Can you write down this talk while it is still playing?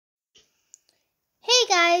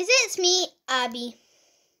guys, it's me, Abby.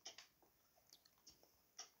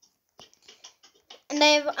 And I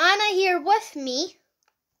have Anna here with me.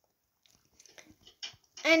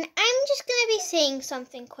 And I'm just going to be saying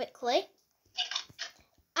something quickly.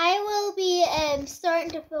 I will be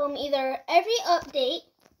starting to film either every update,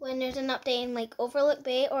 when there's an update in like Overlook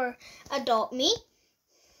Bay or Adopt Me.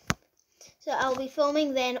 So I'll be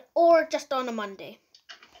filming then, or just on a Monday.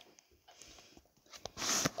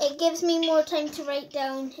 It gives me more time to write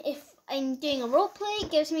down, if I'm doing a roleplay, it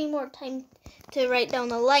gives me more time to write down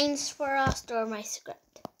the lines for us or my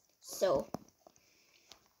script. So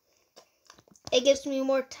it gives me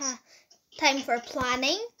more time for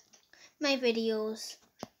planning my videos.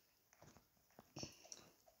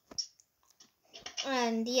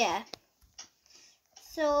 And yeah.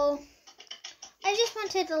 So I just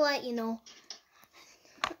wanted to let you know,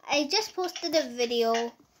 I just posted a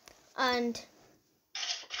video and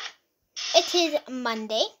it is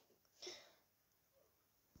Monday.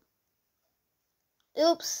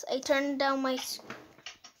 Oops, I turned down my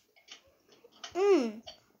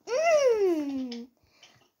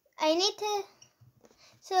I need to,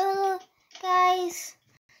 so guys,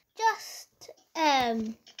 just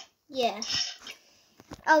yeah,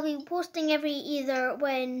 I'll be posting either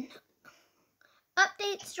when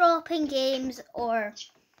updates drop in games or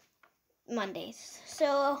Mondays.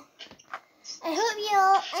 So I hope you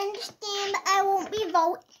all understand that I won't be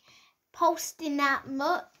posting that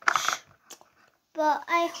much, but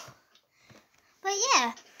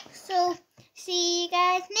yeah. So see you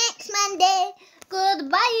guys next Monday.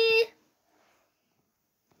 Goodbye.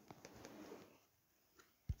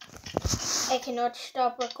 I cannot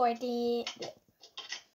stop recording it.